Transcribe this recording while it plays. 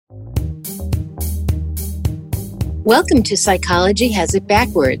Welcome to Psychology Has It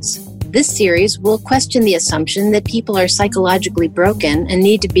Backwards. This series will question the assumption that people are psychologically broken and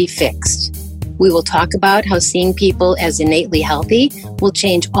need to be fixed. We will talk about how seeing people as innately healthy will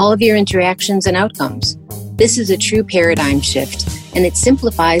change all of your interactions and outcomes. This is a true paradigm shift, and it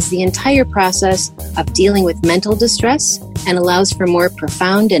simplifies the entire process of dealing with mental distress and allows for more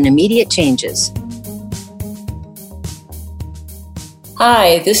profound and immediate changes.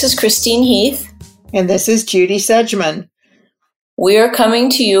 Hi, this is Christine Heath. And this is Judy Sedgman. We are coming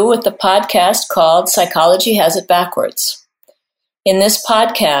to you with the podcast called Psychology Has It Backwards. In this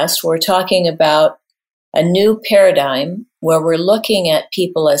podcast, we're talking about a new paradigm where we're looking at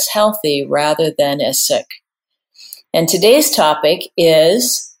people as healthy rather than as sick. And today's topic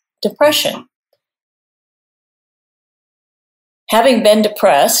is depression. Having been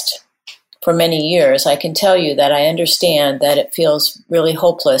depressed for many years, I can tell you that I understand that it feels really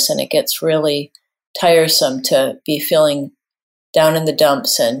hopeless and it gets really tiresome to be feeling down in the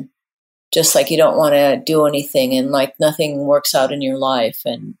dumps and just like you don't want to do anything and like nothing works out in your life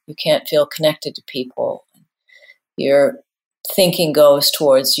and you can't feel connected to people. Your thinking goes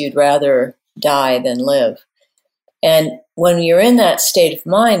towards you'd rather die than live. And when you're in that state of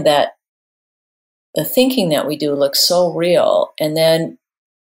mind, that the thinking that we do looks so real, and then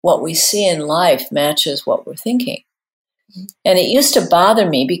what we see in life matches what we're thinking. And it used to bother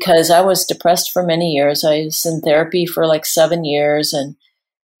me because I was depressed for many years. I was in therapy for like 7 years and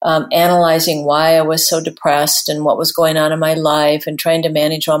analyzing why I was so depressed and what was going on in my life and trying to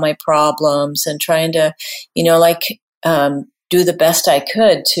manage all my problems and trying to, do the best I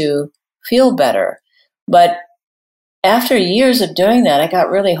could to feel better. But after years of doing that, I got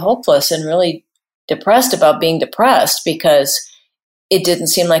really hopeless and really depressed about being depressed because it didn't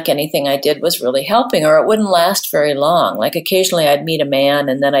seem like anything I did was really helping, or it wouldn't last very long. Like occasionally I'd meet a man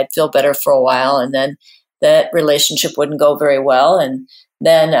and then I'd feel better for a while and then that relationship wouldn't go very well and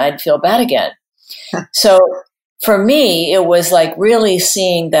then I'd feel bad again. So for me, it was like really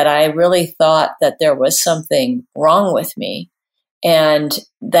seeing that I really thought that there was something wrong with me and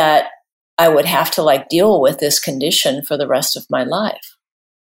that I would have to like deal with this condition for the rest of my life.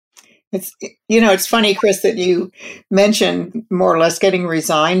 It's funny, Chris, that you mentioned more or less getting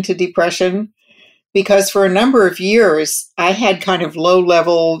resigned to depression, because for a number of years, I had kind of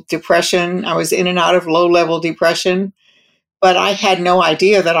low-level depression. I was in and out of low-level depression, but I had no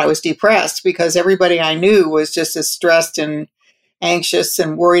idea that I was depressed because everybody I knew was just as stressed and anxious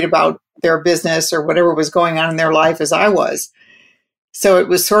and worried about their business or whatever was going on in their life as I was. So it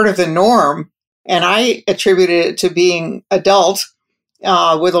was sort of the norm, and I attributed it to being adult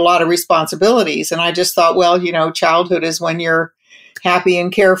with a lot of responsibilities. And I just thought, well, childhood is when you're happy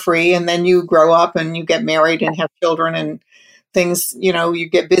and carefree, and then you grow up and you get married and have children and things, you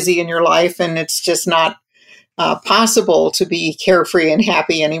get busy in your life, and it's just not possible to be carefree and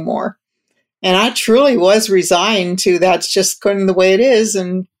happy anymore. And I truly was resigned to that's just kind of the way it is,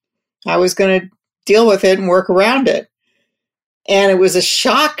 and I was going to deal with it and work around it. And it was a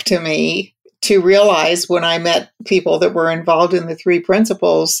shock to me to realize when I met people that were involved in the three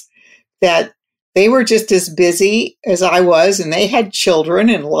principles that they were just as busy as I was, and they had children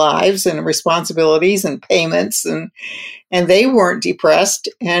and lives and responsibilities and payments, and they weren't depressed,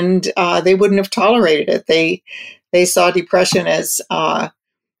 and they wouldn't have tolerated it. They saw depression as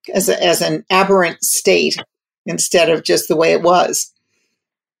an aberrant state instead of just the way it was.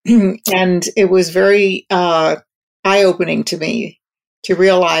 And it was very eye-opening to me to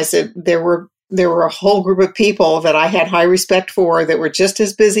realize that there were a whole group of people that I had high respect for that were just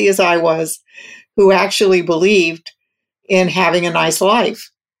as busy as I was, who actually believed in having a nice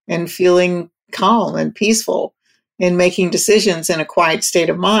life and feeling calm and peaceful and making decisions in a quiet state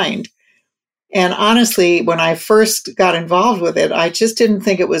of mind. And honestly, when I first got involved with it, I just didn't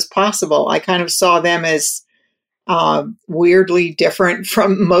think it was possible. I kind of saw them as weirdly different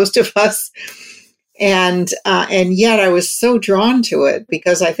from most of us. And yet I was so drawn to it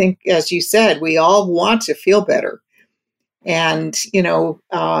because I think, as you said, we all want to feel better. And,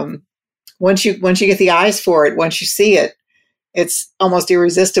 once you get the eyes for it, once you see it, it's almost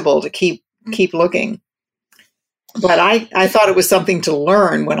irresistible to keep looking. But I thought it was something to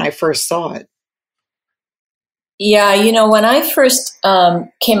learn when I first saw it. Yeah, when I first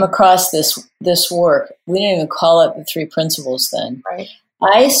came across this work, we didn't even call it the three principles then. Right.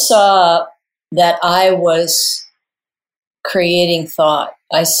 I saw that I was creating thought.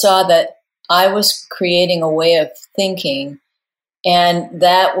 I saw that I was creating a way of thinking, and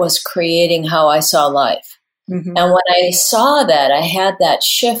that was creating how I saw life. Mm-hmm. And when I saw that, I had that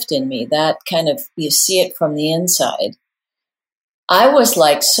shift in me, that kind of, you see it from the inside. I was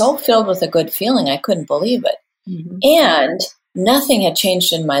like so filled with a good feeling, I couldn't believe it. And nothing had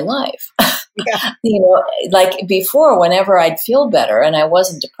changed in my life. Yeah. Like before, whenever I'd feel better and I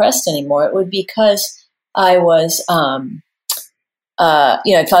wasn't depressed anymore, it would be because I was, I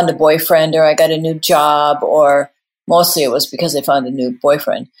found a boyfriend, or I got a new job, or mostly it was because I found a new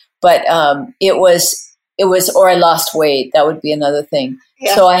boyfriend. But it was, or I lost weight. That would be another thing.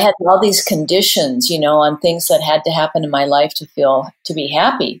 Yeah. So I had all these conditions, on things that had to happen in my life to be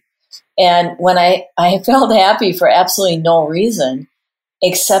happy. And when I felt happy for absolutely no reason,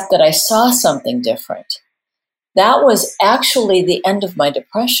 except that I saw something different, that was actually the end of my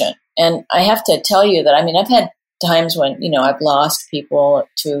depression. And I have to tell you that, I've had times when, I've lost people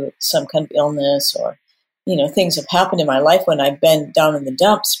to some kind of illness, or, things have happened in my life when I've been down in the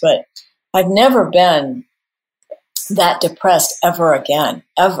dumps, but I've never been that depressed ever again,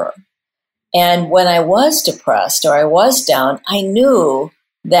 ever. And when I was depressed or I was down, I knew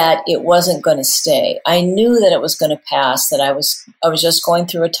that it wasn't going to stay. I knew that it was going to pass, that I was just going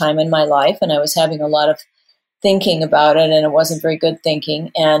through a time in my life, and I was having a lot of thinking about it, and it wasn't very good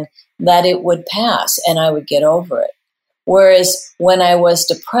thinking, and that it would pass and I would get over it. Whereas when I was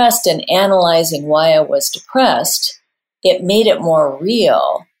depressed and analyzing why I was depressed, it made it more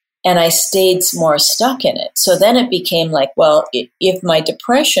real, and I stayed more stuck in it. So then it became like, well, if my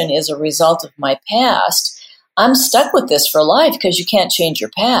depression is a result of my past, I'm stuck with this for life, because you can't change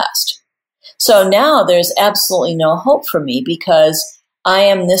your past. So now there's absolutely no hope for me, because I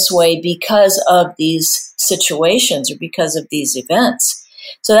am this way because of these situations or because of these events.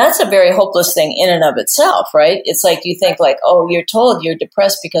 So that's a very hopeless thing in and of itself, right? It's like you think like, oh, you're told you're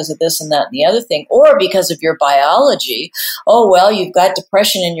depressed because of this and that and the other thing, or because of your biology. Oh, well, you've got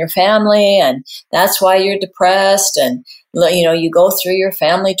depression in your family, and that's why you're depressed. And, you go through your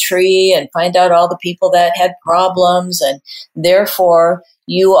family tree and find out all the people that had problems, and therefore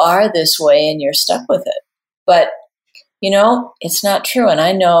you are this way and you're stuck with it. But, it's not true. And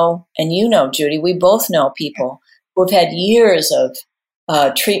I know, and Judy, we both know people who have had years of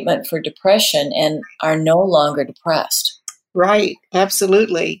treatment for depression and are no longer depressed. Right.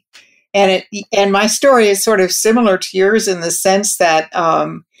 Absolutely. And my story is sort of similar to yours in the sense that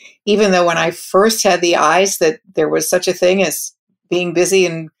even though when I first had the eyes that there was such a thing as being busy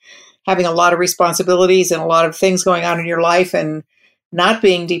and having a lot of responsibilities and a lot of things going on in your life and not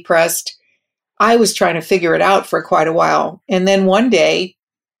being depressed, I was trying to figure it out for quite a while. And then one day,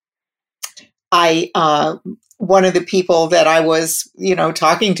 one of the people that I was,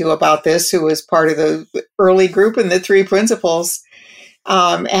 talking to about this, who was part of the early group in the 3 principles,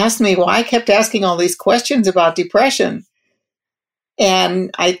 asked me why I kept asking all these questions about depression. And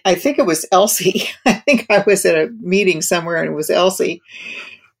I think it was Elsie. I think I was at a meeting somewhere and it was Elsie.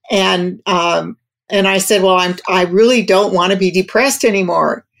 And I said, well, I really don't want to be depressed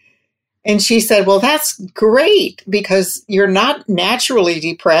anymore. And she said, well, that's great, because you're not naturally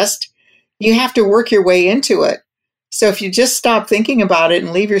depressed. You have to work your way into it. So if you just stop thinking about it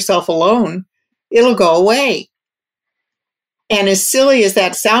and leave yourself alone, it'll go away. And as silly as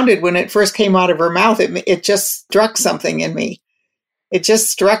that sounded when it first came out of her mouth, it just struck something in me. It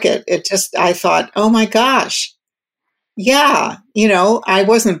just struck it. I thought, oh my gosh. Yeah, I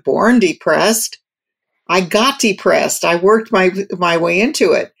wasn't born depressed. I got depressed. I worked my way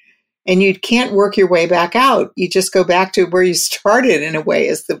into it. And you can't work your way back out. You just go back to where you started, in a way,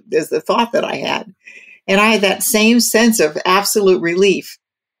 is the thought that I had. And I had that same sense of absolute relief.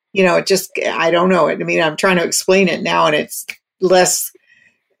 I don't know. I'm trying to explain it now, and it's less,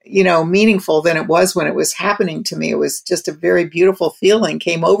 meaningful than it was when it was happening to me. It was just a very beautiful feeling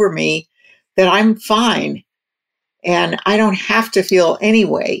came over me that I'm fine. And I don't have to feel any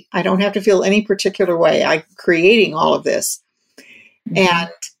way. I don't have to feel any particular way. I'm creating all of this. Mm-hmm. And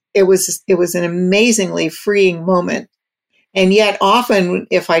it was an amazingly freeing moment. And yet often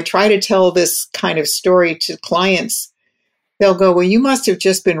if I try to tell this kind of story to clients, they'll go, well, you must have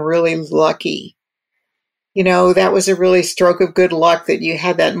just been really lucky. That was a really stroke of good luck that you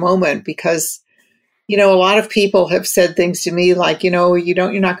had that moment, because, a lot of people have said things to me like, you're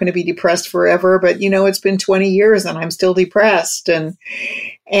not going to be depressed forever, but it's been 20 years and I'm still depressed. And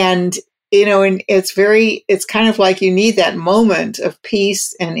it's kind of like you need that moment of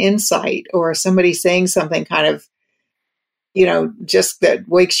peace and insight, or somebody saying something kind of, just that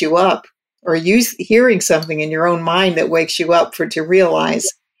wakes you up, or you hearing something in your own mind that wakes you up to realize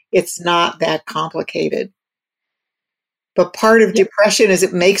it's not that complicated. But part of depression is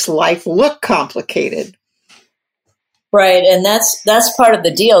it makes life look complicated. Right. And that's part of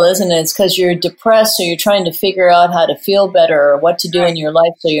the deal, isn't it? It's because you're depressed, so you're trying to figure out how to feel better or what to do in your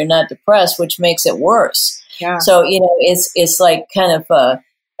life so you're not depressed, which makes it worse. Yeah. So, it's like kind of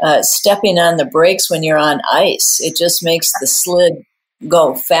stepping on the brakes when you're on ice. It just makes the slid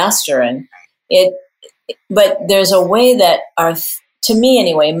go faster. But there's a way that to me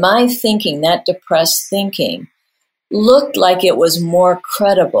anyway, my thinking, that depressed thinking, looked like it was more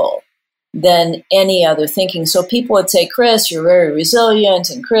credible than any other thinking. So people would say, Chris, you're very resilient,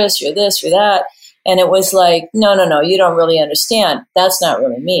 and Chris, you're this, you're that. And it was like, no, you don't really understand. That's not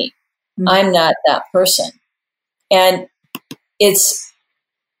really me. Mm-hmm. I'm not that person. And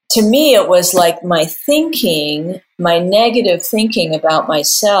to me, it was like my thinking, my negative thinking about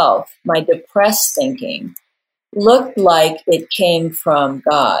myself, my depressed thinking, looked like it came from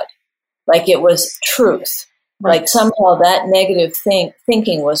God, like it was truth. Right. Like somehow that negative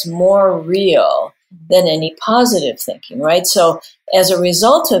thinking was more real than any positive thinking, right? So as a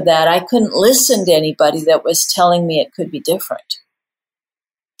result of that, I couldn't listen to anybody that was telling me it could be different.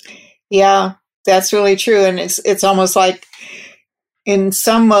 Yeah, that's really true. And it's almost like in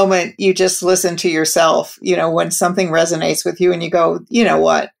some moment you just listen to yourself, when something resonates with you and you go, you know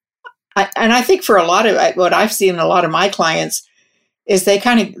what? I think for a lot of what I've seen in a lot of my clients is they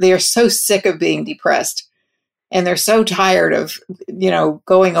are so sick of being depressed. And they're so tired of,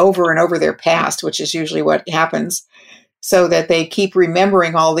 going over and over their past, which is usually what happens, so that they keep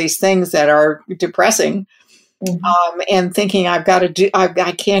remembering all these things that are depressing, and thinking,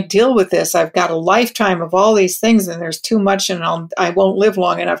 I can't deal with this. I've got a lifetime of all these things, and there's too much, and I won't live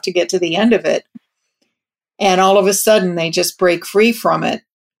long enough to get to the end of it. And all of a sudden, they just break free from it.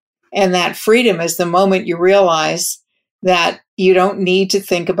 And that freedom is the moment you realize that you don't need to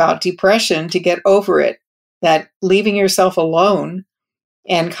think about depression to get over it. That leaving yourself alone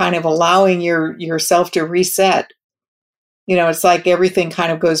and kind of allowing yourself to reset, it's like everything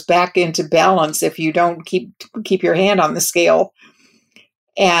kind of goes back into balance if you don't keep your hand on the scale.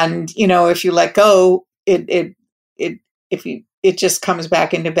 And, if you let go, it just comes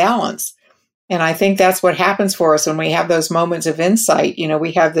back into balance. And I think that's what happens for us when we have those moments of insight.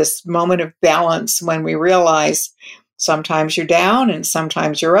 We have this moment of balance when we realize sometimes you're down and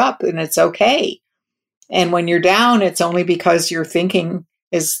sometimes you're up, and it's okay. And when you're down, it's only because your thinking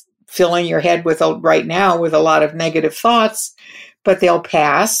is filling your head right now with a lot of negative thoughts, but they'll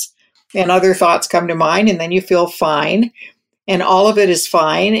pass and other thoughts come to mind, and then you feel fine, and all of it is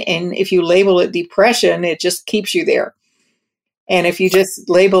fine. And if you label it depression, it just keeps you there. And if you just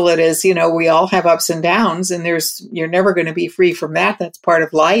label it as, we all have ups and downs, and you're never going to be free from that. That's part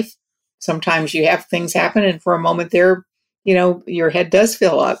of life. Sometimes you have things happen, and for a moment there, your head does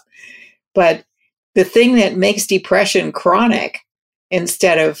fill up. But the thing that makes depression chronic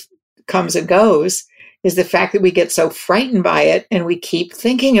instead of comes and goes is the fact that we get so frightened by it and we keep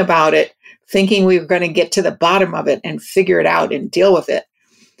thinking about it, thinking we're going to get to the bottom of it and figure it out and deal with it.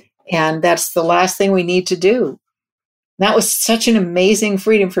 And that's the last thing we need to do. That was such an amazing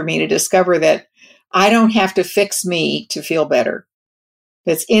freedom for me to discover that I don't have to fix me to feel better.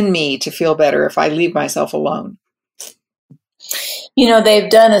 It's in me to feel better if I leave myself alone. They've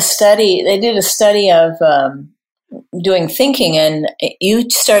done a study. They did a study of doing thinking, and you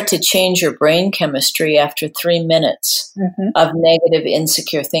start to change your brain chemistry after 3 minutes of negative,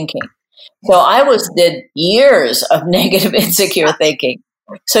 insecure thinking. So I did years of negative, insecure thinking.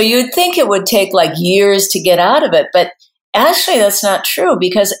 So you'd think it would take like years to get out of it, but actually that's not true,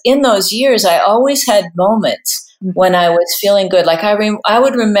 because in those years I always had moments when I was feeling good. Like I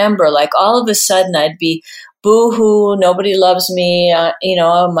would remember, like all of a sudden I'd be boo-hoo, nobody loves me,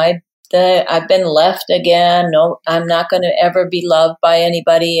 I've been left again, no, I'm not going to ever be loved by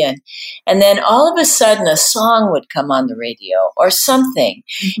anybody. And then all of a sudden a song would come on the radio or something,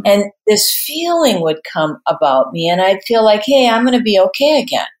 and this feeling would come about me, and I'd feel like, hey, I'm going to be okay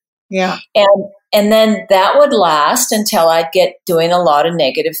again. Yeah. And then that would last until I'd get doing a lot of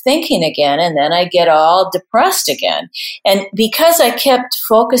negative thinking again, and then I'd get all depressed again. And because I kept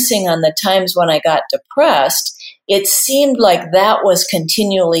focusing on the times when I got depressed, it seemed like that was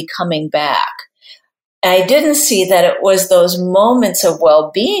continually coming back. I didn't see that it was those moments of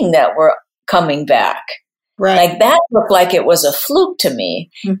well-being that were coming back. Right. Like that looked like it was a fluke to me,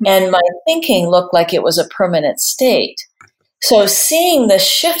 and my thinking looked like it was a permanent state. So seeing the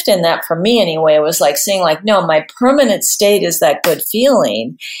shift in that for me anyway, was like seeing like, no, my permanent state is that good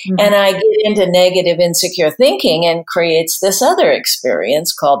feeling. And I get into negative, insecure thinking and creates this other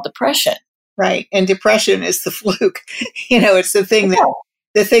experience called depression. Right. And depression is the fluke. It's the thing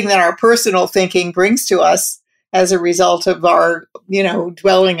that our personal thinking brings to us as a result of our,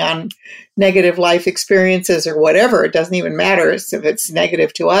 dwelling on negative life experiences or whatever. It doesn't even matter if it's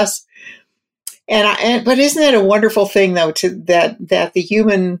negative to us. But isn't it a wonderful thing, though, that the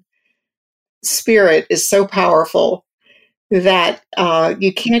human spirit is so powerful that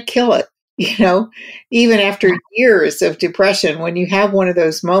you can't kill it. Even after years of depression, when you have one of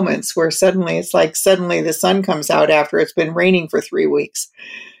those moments where suddenly the sun comes out after it's been raining for 3 weeks,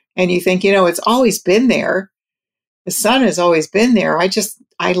 and you think, it's always been there. The sun has always been there.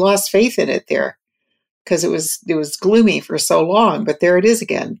 I lost faith in it there because it was gloomy for so long, but there it is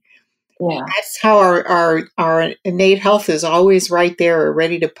again. Yeah. That's how our innate health is always right there,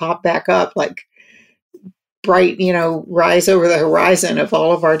 ready to pop back up, like bright, rise over the horizon of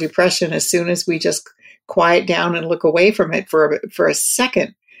all of our depression as soon as we just quiet down and look away from it for a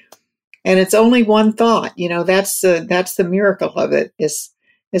second. And it's only one thought. That's the miracle of it. Is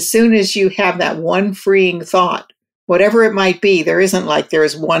as soon as you have that one freeing thought, whatever it might be, there isn't like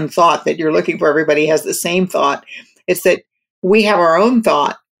there's one thought that you're looking for. Everybody has the same thought. It's that we have our own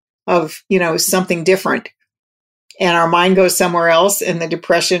thought of, something different, and our mind goes somewhere else, and the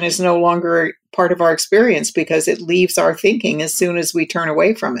depression is no longer part of our experience because it leaves our thinking as soon as we turn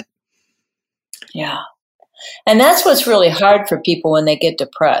away from it. Yeah. And that's what's really hard for people when they get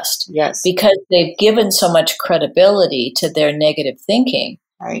depressed. Yes. Because they've given so much credibility to their negative thinking,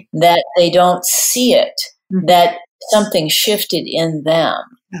 right, that they don't see it, that something shifted in them,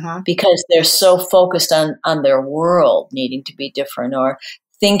 because they're so focused on their world needing to be different, or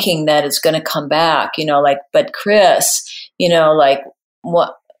thinking that it's going to come back, but Chris,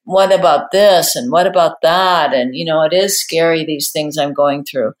 what about this and what about that? And, it is scary, these things I'm going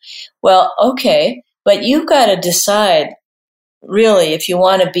through. Well, okay, but you've got to decide really if you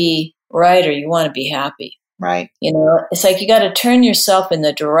want to be right or you want to be happy. Right. It's like you got to turn yourself in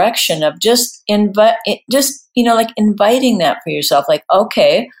the direction of just inviting that for yourself. Like,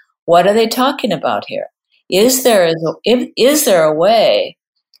 okay, what are they talking about here? Is there a way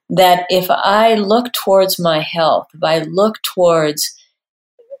that if I look towards my health, if I look towards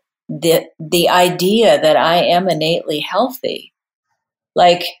the idea that I am innately healthy,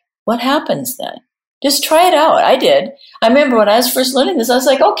 like, what happens then? Just try it out. I did. I remember when I was first learning this, I was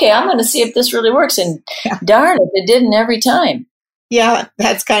like, okay, I'm going to see if this really works. And darn it didn't every time. Yeah,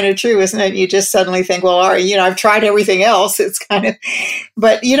 that's kind of true, isn't it? You just suddenly think, well, all right, I've tried everything else. It's kind of,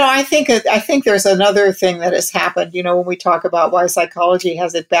 but, I think there's another thing that has happened, when we talk about why psychology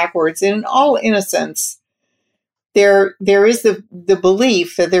has it backwards. In all innocence, there is the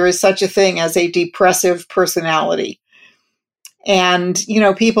belief that there is such a thing as a depressive personality. And,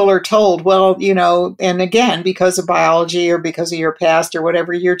 people are told, well, and again, because of biology or because of your past or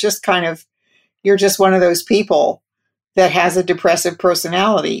whatever, you're just one of those people that has a depressive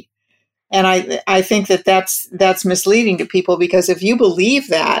personality. And I think that's misleading to people, because if you believe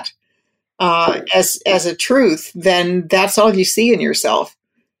that as a truth, then that's all you see in yourself.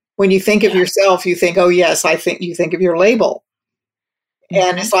 When you think of yourself, you think, oh, yes, you think of your label.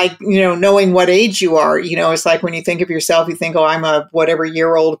 And it's like, knowing what age you are, it's like when you think of yourself, you think, oh, I'm a whatever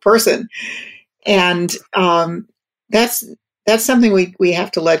year-old person. And that's something we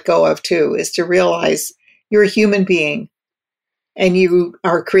have to let go of, too, is to realize you're a human being and you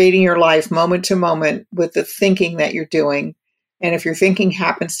are creating your life moment to moment with the thinking that you're doing. And if your thinking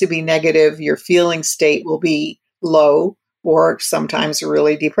happens to be negative, your feeling state will be low or sometimes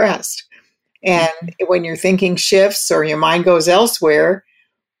really depressed. And when your thinking shifts or your mind goes elsewhere,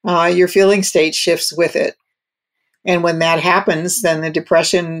 your feeling state shifts with it. And when that happens, then the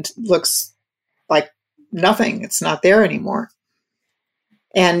depression looks like nothing. It's not there anymore.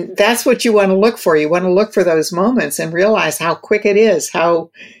 And that's what you want to look for. You want to look for those moments and realize how quick it is, how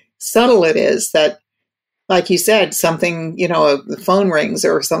subtle it is that, like you said, something, the phone rings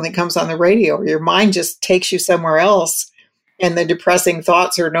or something comes on the radio, or your mind just takes you somewhere else. And the depressing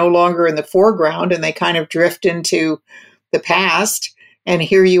thoughts are no longer in the foreground and they kind of drift into the past. And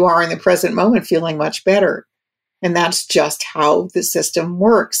here you are in the present moment feeling much better. And that's just how the system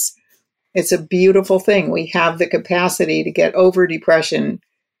works. It's a beautiful thing. We have the capacity to get over depression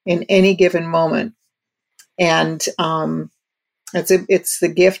in any given moment. And it's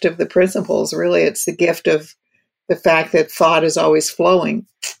the gift of the principles, really. It's the gift of the fact that thought is always flowing.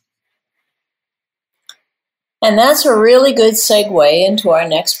 And that's a really good segue into our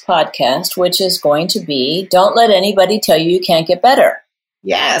next podcast, which is going to be, don't let anybody tell you can't get better.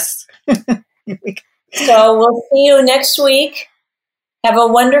 Yes. So we'll see you next week. Have a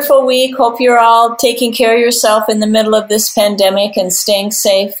wonderful week. Hope you're all taking care of yourself in the middle of this pandemic and staying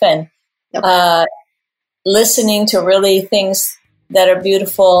safe and listening to really things that are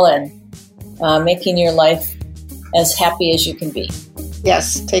beautiful and making your life as happy as you can be.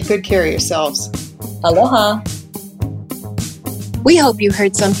 Yes. Take good care of yourselves. Aloha. We hope you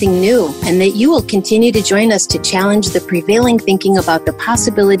heard something new and that you will continue to join us to challenge the prevailing thinking about the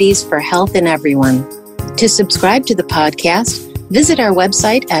possibilities for health in everyone. To subscribe to the podcast, visit our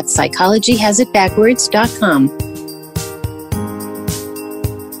website at psychologyhasitbackwards.com.